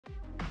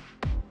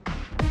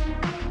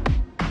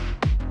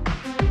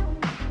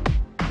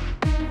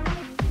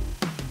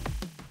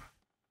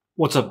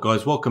What's up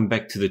guys, welcome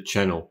back to the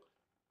channel.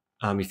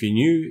 If you're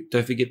new,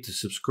 don't forget to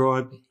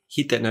subscribe,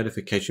 hit that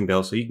notification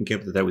bell so you can keep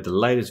up to date with the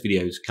latest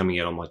videos coming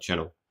out on my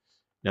channel.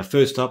 Now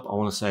first up, I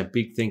want to say a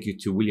big thank you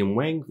to William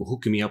Wang for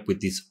hooking me up with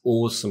this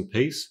awesome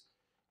piece.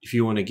 If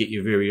you want to get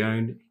your very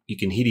own, you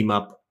can hit him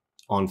up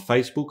on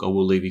Facebook. I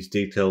will leave his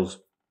details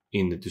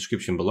in the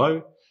description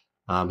below.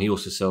 He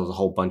also sells a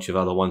whole bunch of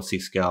other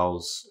 1/6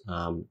 scales,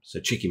 so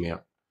check him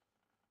out.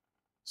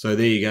 So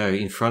there you go,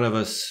 in front of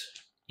us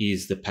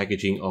is the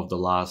packaging of The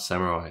Last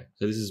Samurai.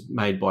 So this is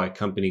made by a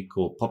company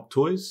called Pop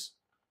Toys,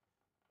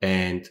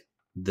 and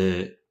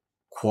the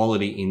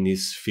quality in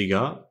this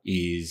figure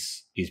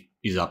is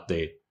up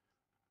there.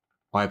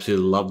 I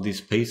absolutely love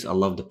this piece. I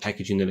love the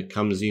packaging that it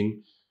comes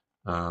in.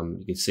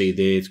 You can see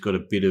there it's got a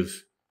bit of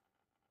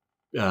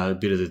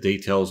the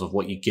details of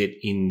what you get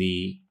in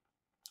the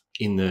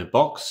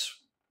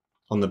box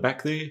on the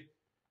back there.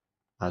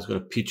 It's got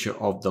a picture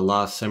of The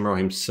Last Samurai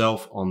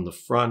himself on the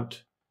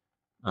front.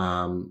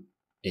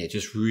 Yeah,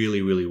 just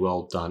really, really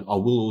well done. I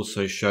will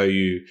also show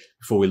you,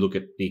 before we look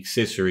at the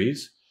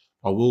accessories,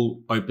 I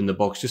will open the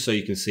box just so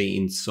you can see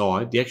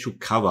inside. The actual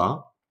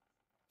cover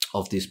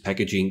of this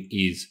packaging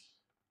is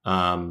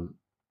a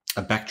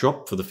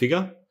backdrop for the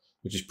figure,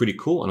 which is pretty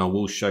cool, and I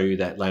will show you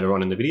that later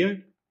on in the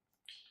video.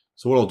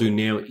 So what I'll do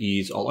now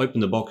is I'll open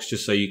the box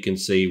just so you can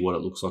see what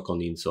it looks like on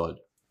the inside.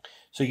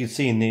 So you can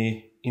see in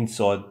there,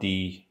 inside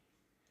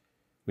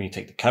when you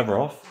take the cover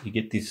off, you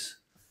get this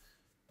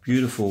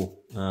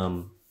beautiful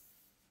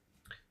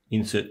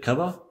insert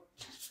cover.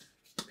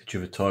 Picture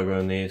of a tiger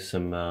on there,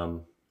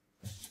 some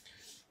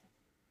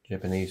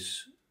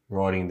Japanese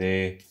writing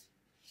there,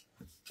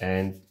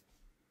 and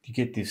you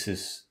get this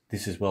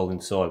as well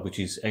inside, which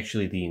is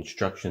actually the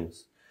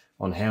instructions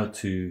on how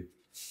to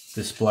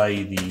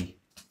display the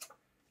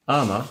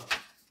armor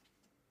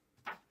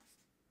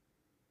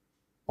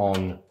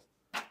on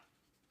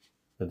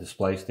the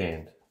display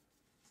stand,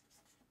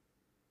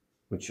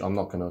 which I'm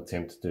not going to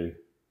attempt to do.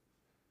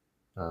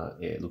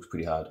 Yeah, it looks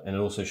pretty hard, and it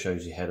also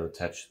shows you how to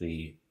attach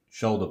the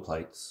shoulder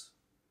plates.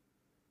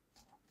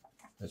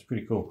 That's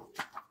pretty cool.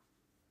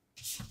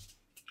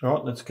 All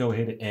right, let's go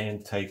ahead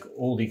and take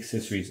all the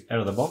accessories out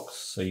of the box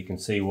so you can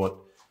see what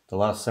The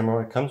Last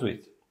Samurai comes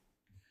with.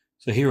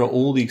 So here are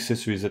all the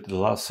accessories that The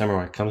Last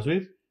Samurai comes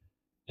with,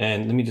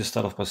 and let me just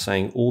start off by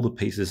saying all the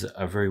pieces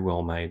are very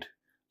well made.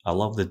 I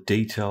love the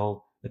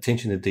detail,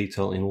 attention to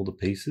detail in all the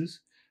pieces.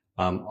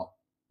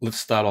 Let's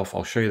start off,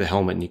 I'll show you the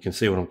helmet and you can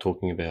see what I'm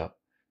talking about.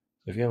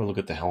 So if you have a look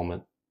at the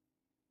helmet,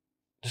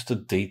 just the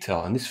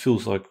detail, and this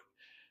feels like,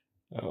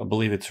 I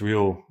believe it's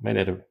made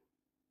out of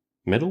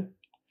metal.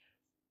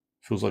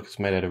 Feels like it's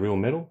made out of real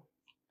metal.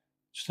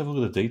 Just have a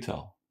look at the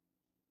detail.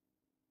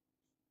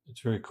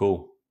 It's very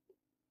cool.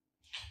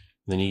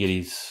 And then you get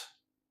his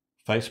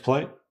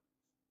faceplate.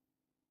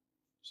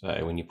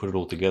 So when you put it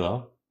all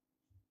together,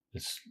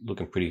 it's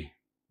looking pretty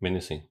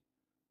menacing.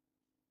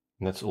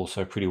 And that's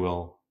also pretty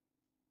well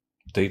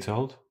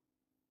detailed.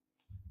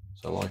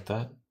 So I like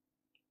that.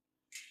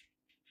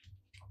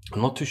 I'm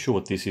not too sure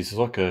what this is. It's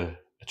like a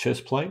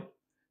chest plate.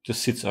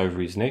 Just sits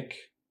over his neck.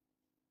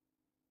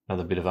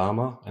 Another bit of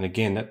armor. And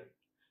again,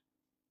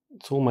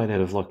 it's all made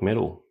out of like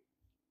metal.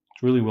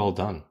 It's really well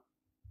done.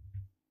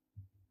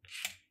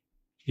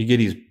 You get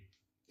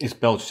his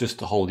belts just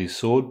to hold his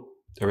sword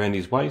around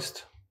his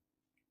waist.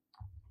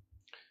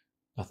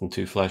 Nothing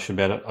too flash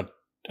about it.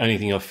 Only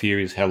thing I fear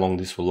is how long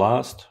this will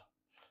last.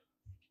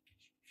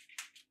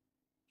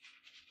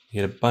 You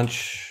get a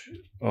bunch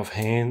of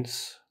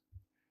hands.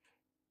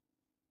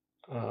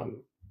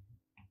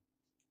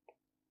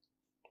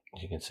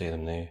 You can see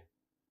them there.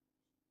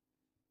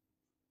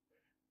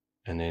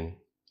 And then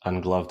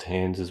ungloved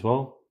hands as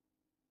well.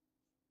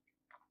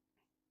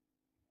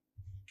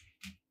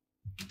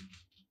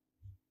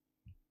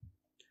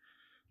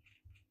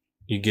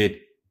 You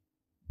get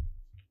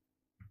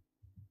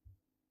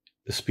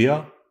the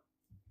spear.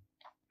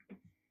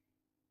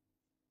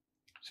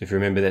 So if you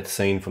remember that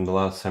scene from The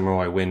Last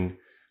Samurai when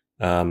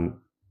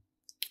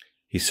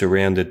he's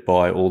surrounded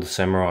by all the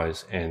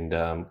samurais, and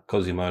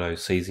Quasimodo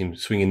sees him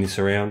swinging this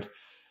around,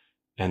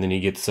 and then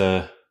he gets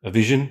a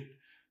vision,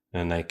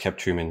 and they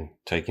capture him and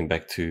take him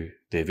back to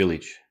their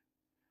village.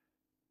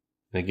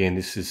 And again,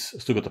 this is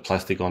still got the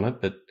plastic on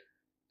it, but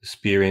the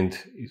spear end,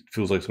 it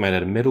feels like it's made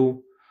out of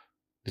metal.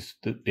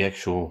 The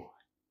actual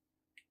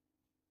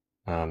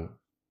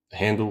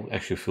handle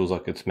actually feels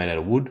like it's made out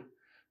of wood,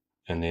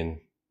 and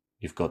then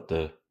you've got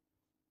the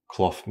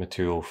cloth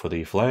material for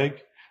the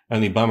flag.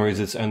 Only bummer is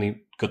it's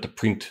only got the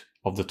print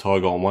of the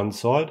tiger on one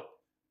side.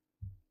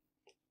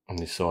 On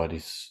this side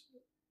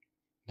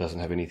doesn't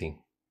have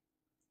anything.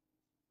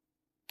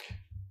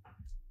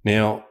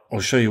 Now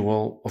I'll show you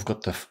while I've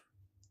got the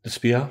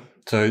spear.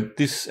 So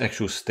this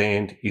actual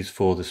stand is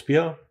for the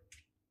spear,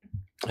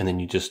 and then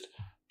you just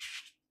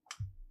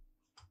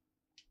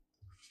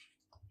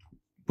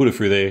put it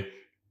through there,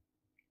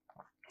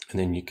 and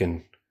then you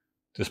can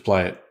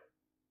display it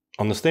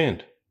on the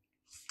stand.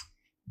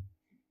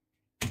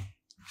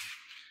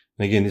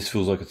 And again, this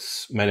feels like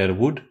it's made out of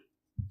wood.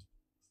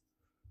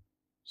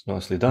 It's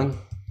nicely done.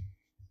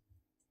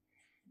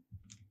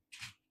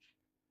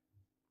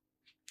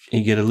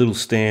 You get a little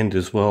stand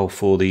as well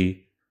for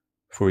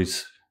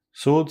his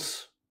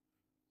swords.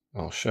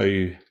 I'll show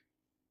you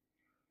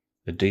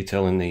the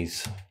detail in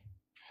these. I'll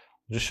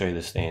just show you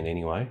the stand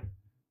anyway.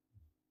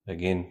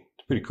 Again,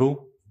 it's pretty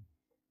cool.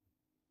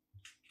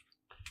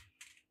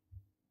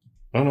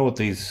 I don't know what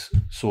these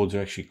swords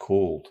are actually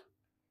called.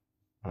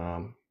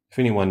 If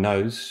anyone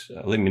knows,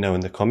 let me know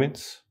in the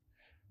comments.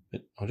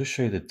 But I'll just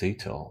show you the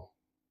detail.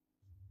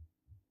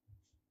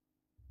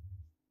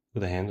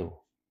 With the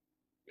handle.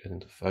 Get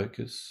into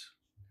focus.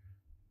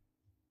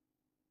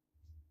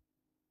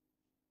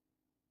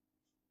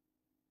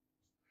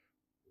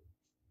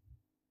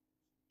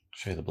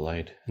 Show you the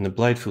blade. And the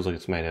blade feels like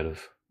it's made out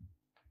of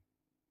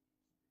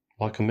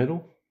like a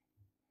metal.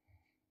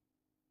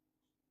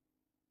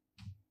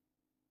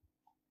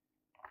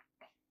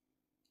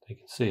 You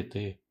can see it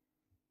there.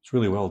 It's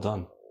really well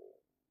done.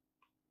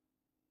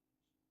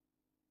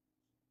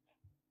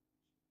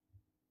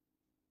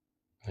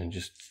 And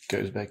just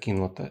goes back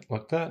in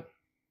like that.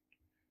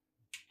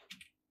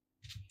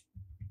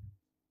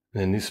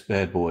 And then this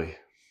bad boy.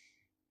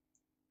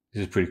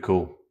 This is pretty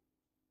cool.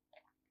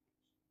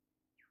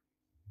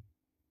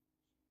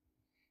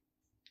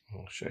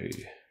 I'll show you.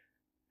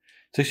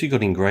 It's actually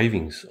got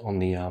engravings on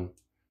the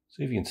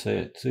see if you can see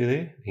it. See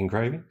there? The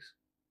engravings.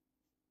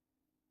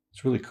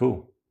 It's really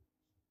cool.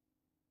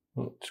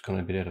 Well, it's gone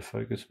a bit out of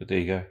focus, but there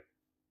you go.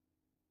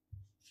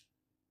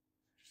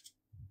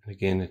 And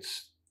again,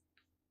 it's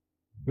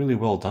really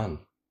well done.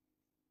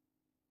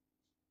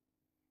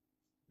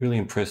 Really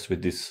impressed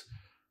with this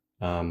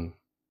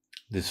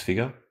this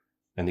figure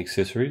and the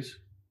accessories.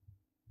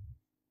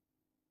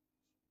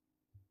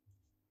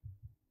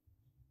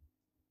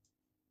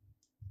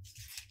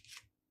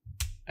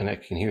 And I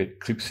can hear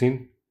it clips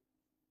in.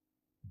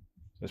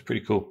 That's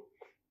pretty cool.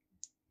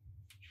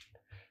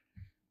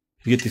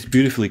 You get this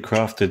beautifully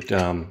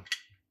crafted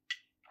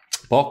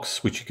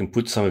box, which you can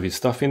put some of his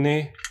stuff in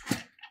there.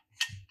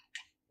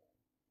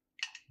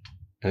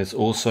 And it's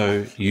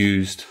also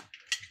used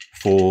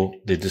for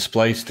the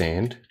display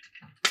stand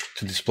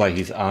to display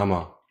his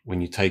armor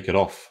when you take it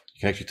off. You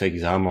can actually take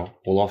his armor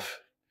all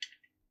off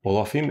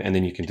him, and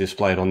then you can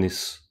display it on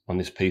this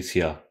piece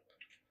here.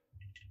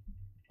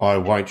 I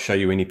won't show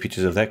you any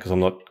pictures of that because I'm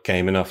not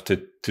game enough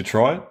to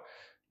try it.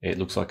 It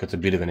looks like it's a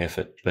bit of an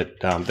effort, but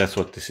that's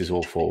what this is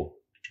all for.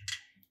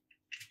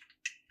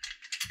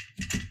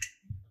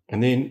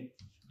 And then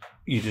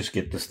you just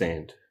get the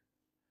stand.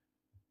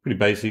 Pretty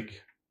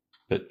basic,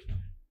 but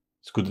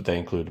it's good that they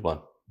included one.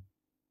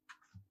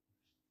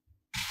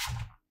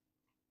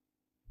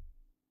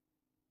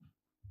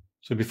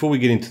 So before we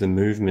get into the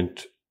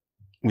movement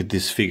with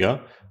this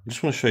figure, I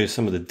just want to show you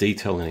some of the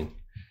detailing.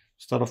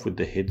 Start off with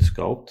the head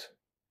sculpt.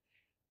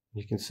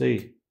 You can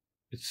see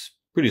it's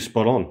pretty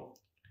spot on.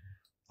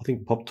 I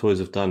think Pop Toys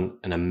have done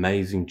an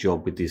amazing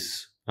job with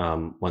this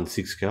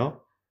 1/6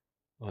 scale.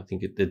 I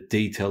think the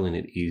detail in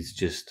it is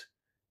just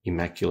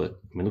immaculate. I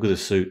mean, look at the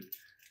suit.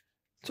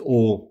 It's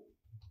all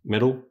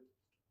metal. A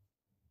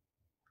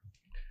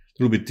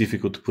little bit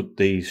difficult to put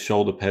these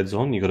shoulder pads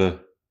on. You've got to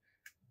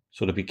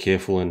sort of be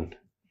careful, and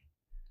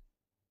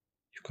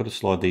you've got to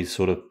slide these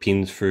sort of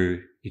pins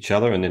through each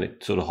other, and then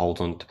it sort of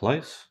holds on to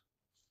place.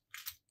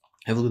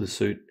 Have a look at the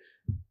suit.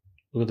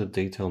 Look at the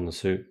detail in the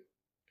suit.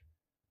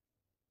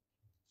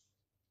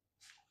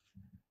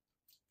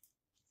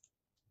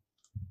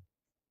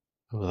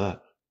 Look at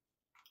that.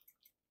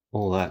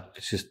 All that.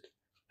 It's just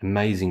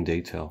amazing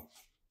detail.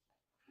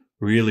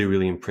 Really,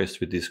 really impressed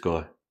with this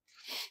guy.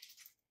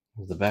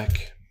 There's the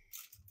back.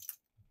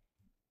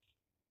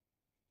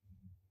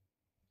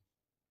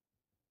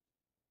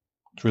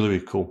 It's really,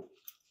 really cool.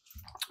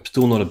 I'm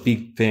still not a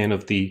big fan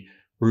of the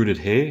rooted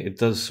hair. It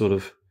does sort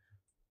of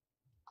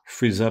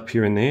frizz up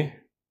here and there.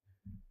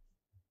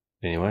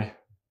 Anyway,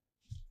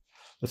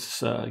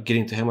 let's get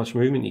into how much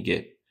movement you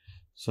get.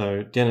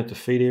 So down at the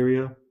feet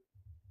area,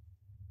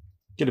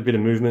 get a bit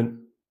of movement.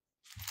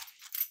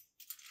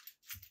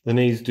 The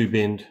knees do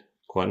bend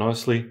quite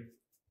nicely.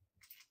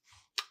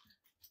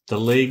 The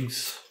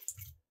legs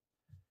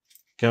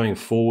going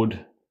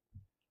forward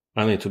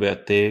only to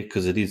about there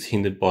because it is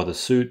hindered by the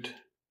suit.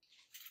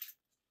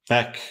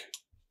 Back,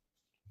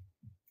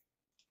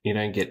 you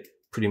don't get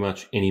pretty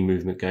much any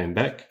movement going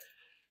back.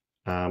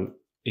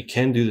 It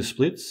can do the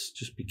splits,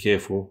 just be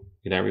careful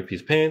you don't rip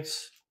his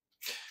pants.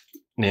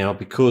 Now,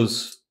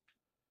 because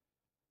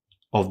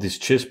of this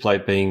chest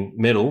plate being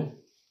metal,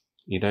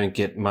 you don't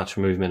get much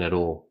movement at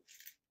all.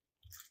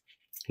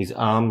 His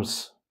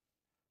arms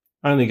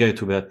only go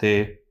to about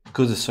there.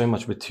 Because there's so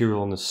much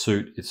material on the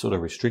suit, it sort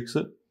of restricts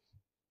it.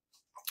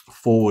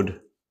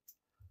 Forward,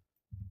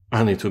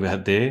 only to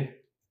about there.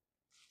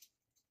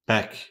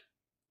 Back,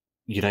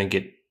 you don't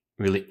get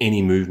really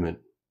any movement.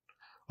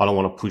 I don't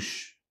want to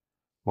push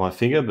my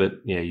finger, but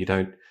yeah, you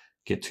don't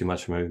get too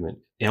much movement.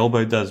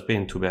 Elbow does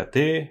bend to about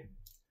there.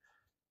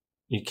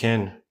 You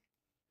can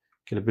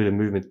get a bit of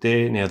movement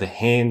there. Now the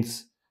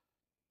hands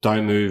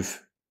don't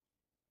move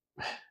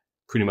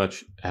pretty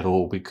much at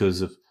all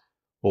because of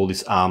all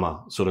this armor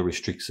sort of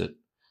restricts it.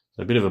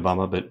 So a bit of a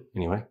bummer, but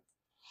anyway.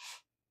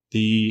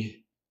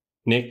 The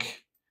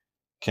neck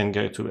can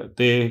go to about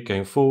there,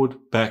 going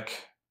forward,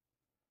 back,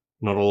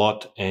 not a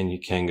lot, and you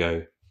can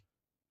go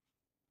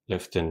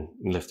left and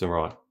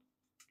right.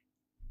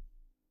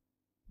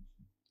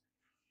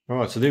 All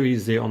right, so there he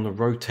is there on the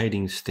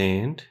rotating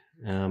stand.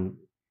 And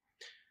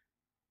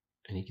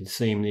you can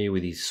see him there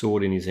with his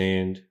sword in his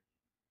hand,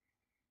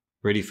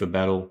 ready for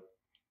battle,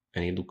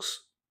 and he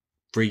looks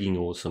freaking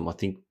awesome. I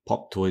think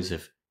Pop Toys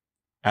have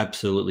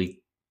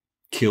absolutely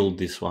killed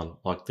this one.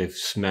 Like, they've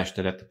smashed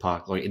it at the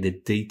park. Like, the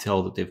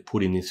detail that they've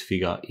put in this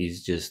figure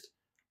is just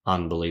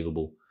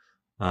unbelievable.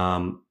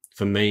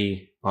 For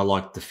me, I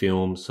liked the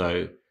film,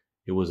 so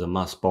it was a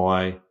must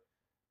buy.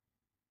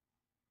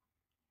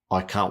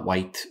 I can't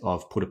wait.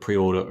 I've put a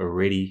pre-order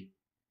already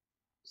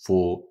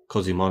for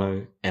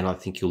Quasimodo, and I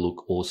think he'll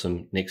look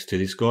awesome next to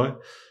this guy.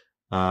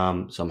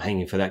 So I'm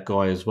hanging for that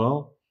guy as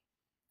well.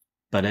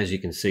 But as you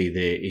can see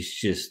there, it's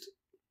just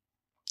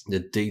the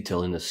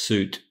detail in the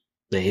suit,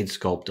 the head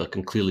sculpt. I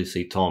can clearly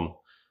see Tom.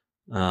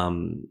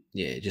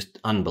 Yeah, just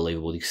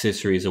unbelievable. The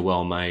accessories are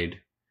well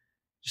made.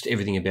 Just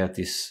everything about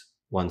this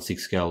 1/6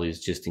 scale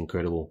is just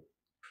incredible.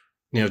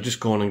 Now I've just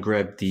gone and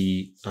grabbed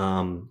the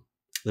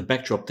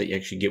backdrop that you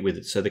actually get with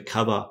it. So the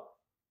cover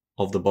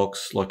of the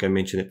box, like I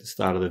mentioned at the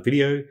start of the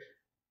video,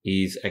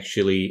 is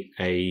actually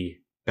a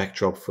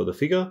backdrop for the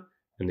figure,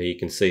 and there you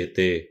can see it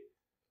there.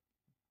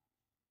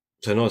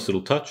 So nice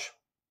little touch.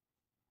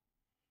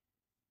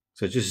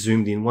 So just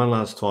zoomed in one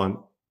last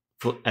time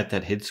at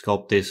that head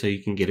sculpt there, so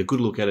you can get a good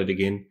look at it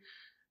again,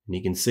 and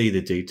you can see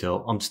the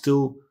detail. I'm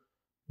still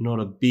not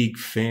a big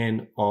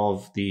fan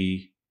of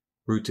the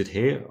rooted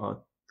hair.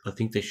 I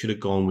think they should have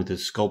gone with the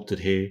sculpted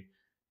hair,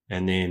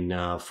 and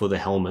then for the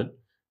helmet,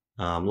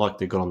 like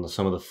they got on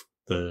some of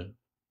the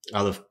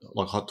other,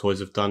 like Hot Toys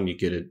have done, you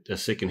get a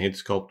second head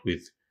sculpt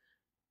with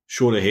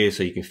shorter hair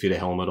so you can fit a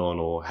helmet on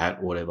or hat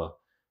or whatever.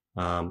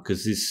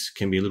 Because this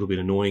can be a little bit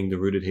annoying, the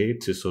rooted hair,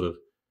 to sort of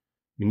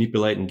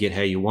manipulate and get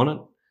how you want it.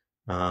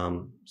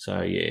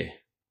 So yeah,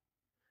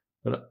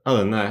 but other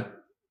than that,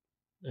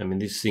 I mean,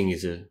 this thing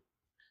is an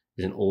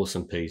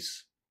awesome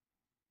piece.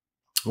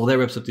 Well, that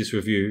wraps up this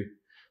review.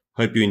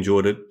 Hope you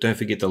enjoyed it. Don't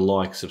forget to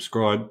like,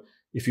 subscribe.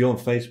 If you're on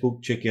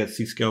Facebook, check out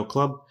 6 Scale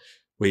Club,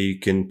 where you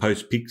can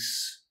post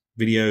pics,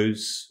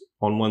 videos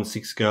on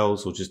 1/6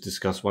 scales, or just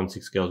discuss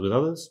 1/6 scales with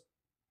others.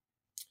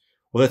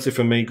 Well, that's it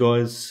from me,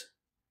 guys.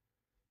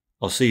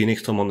 I'll see you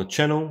next time on the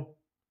channel.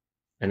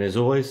 And as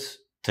always,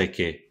 take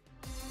care.